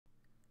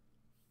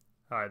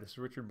Hi, this is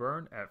Richard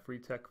Byrne at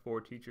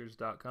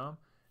freetech4teachers.com.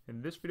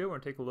 In this video, we're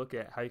going to take a look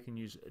at how you can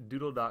use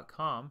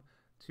Doodle.com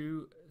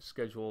to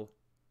schedule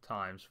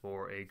times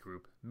for a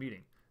group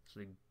meeting. It's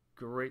a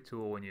great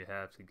tool when you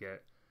have to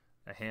get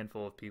a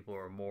handful of people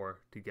or more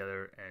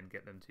together and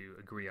get them to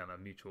agree on a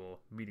mutual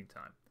meeting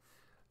time.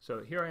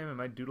 So here I am in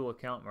my Doodle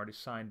account. I'm already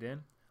signed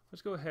in.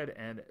 Let's go ahead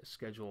and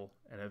schedule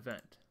an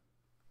event.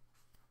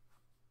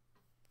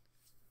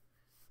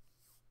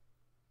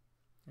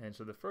 And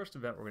so the first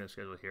event we're going to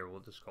schedule here, we'll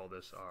just call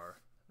this our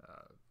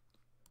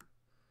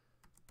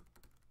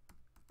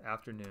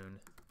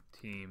afternoon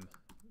team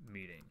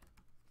meeting.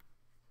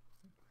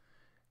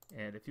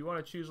 And if you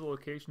want to choose a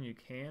location, you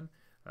can.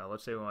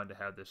 Let's say we wanted to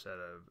have this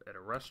at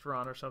a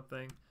restaurant or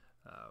something.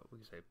 We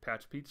can say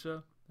Pat's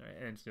Pizza, right?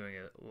 And it's doing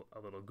a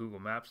little Google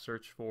Maps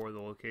search for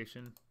the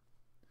location.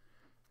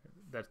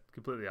 That's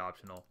completely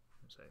optional.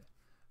 Say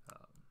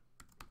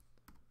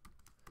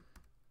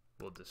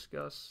we'll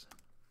discuss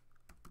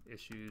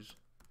issues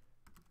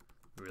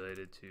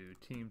related to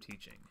team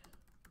teaching.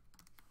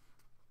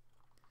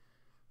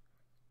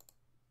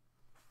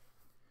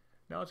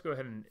 Now let's go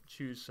ahead and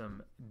choose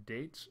some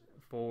dates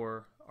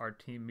for our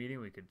team meeting.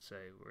 We could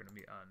say we're going to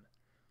be on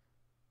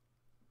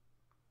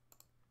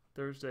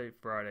Thursday,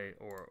 Friday,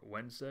 or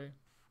Wednesday.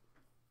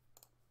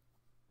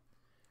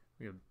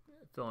 We can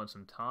fill in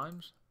some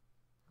times.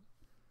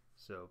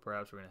 So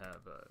perhaps we're going to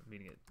have a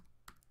meeting at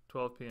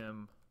 12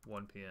 p.m.,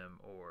 1 p.m.,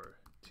 or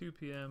 2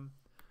 p.m.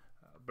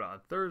 But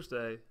on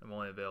Thursday, I'm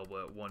only available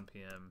at 1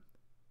 p.m.,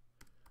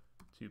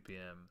 2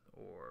 p.m.,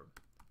 or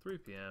 3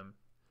 p.m.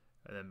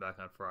 And then back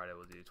on Friday,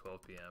 we'll do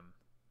 12 p.m.,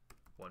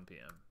 1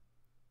 p.m.,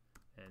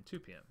 and 2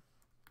 p.m.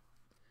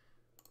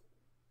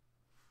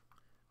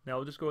 Now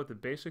we'll just go with the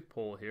basic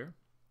poll here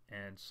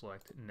and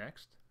select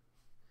Next.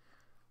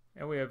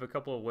 And we have a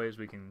couple of ways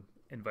we can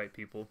invite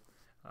people.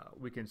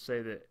 We can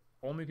say that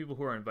only people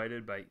who are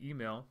invited by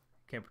email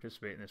can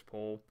participate in this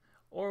poll,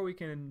 or we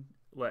can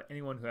let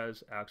anyone who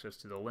has access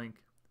to the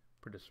link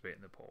participate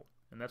in the poll.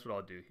 And that's what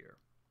I'll do here.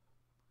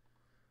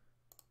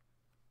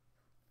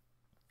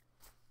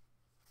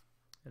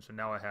 And so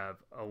now I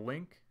have a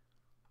link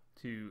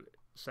to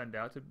send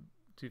out to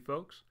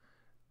folks.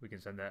 We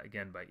can send that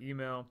again by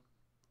email,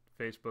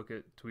 Facebook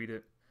it, tweet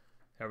it,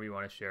 however you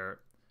want to share it.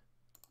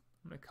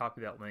 I'm going to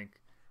copy that link.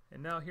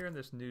 And now here in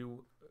this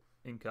new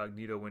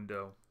incognito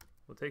window,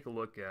 we'll take a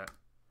look at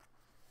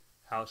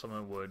how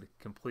someone would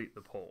complete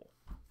the poll.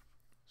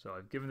 So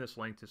I've given this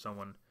link to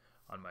someone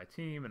on my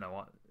team, and I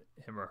want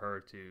him or her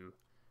to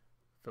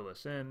fill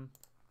this in.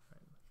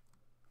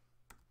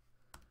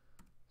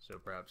 So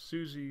perhaps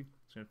Susie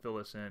is going to fill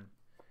this in,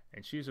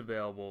 and she's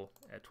available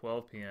at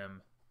 12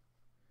 p.m.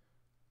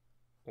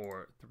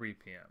 or 3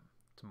 p.m.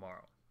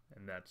 tomorrow,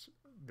 and that's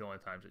the only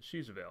times that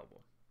she's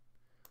available.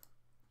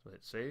 So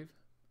hit save.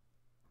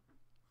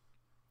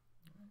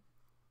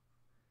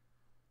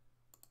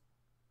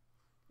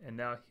 And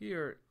now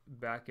here,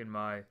 back in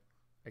my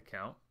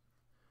account,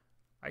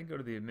 I can go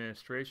to the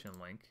administration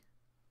link,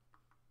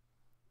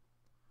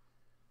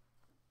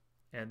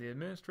 and the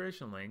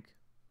administration link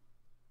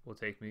will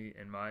take me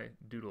in my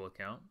Doodle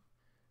account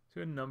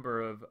to a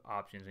number of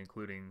options,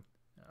 including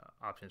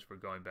options for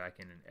going back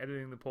in and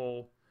editing the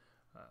poll,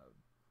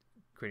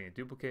 creating a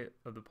duplicate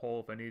of the poll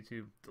if I need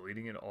to,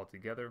 deleting it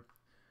altogether.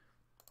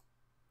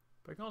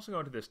 But I can also go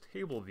into this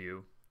table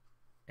view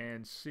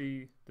and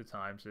see the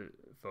times that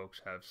folks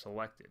have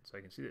selected. So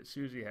I can see that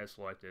Susie has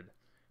selected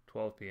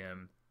 12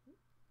 p.m.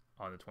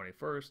 on the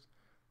 21st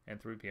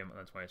and 3 p.m.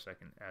 on the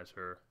 22nd as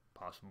her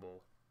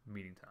possible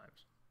meeting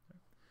times.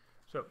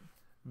 So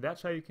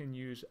that's how you can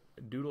use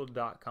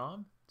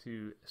Doodle.com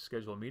to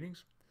schedule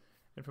meetings.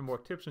 And for more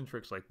tips and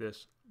tricks like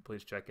this,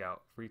 please check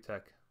out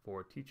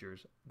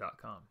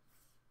freetech4teachers.com.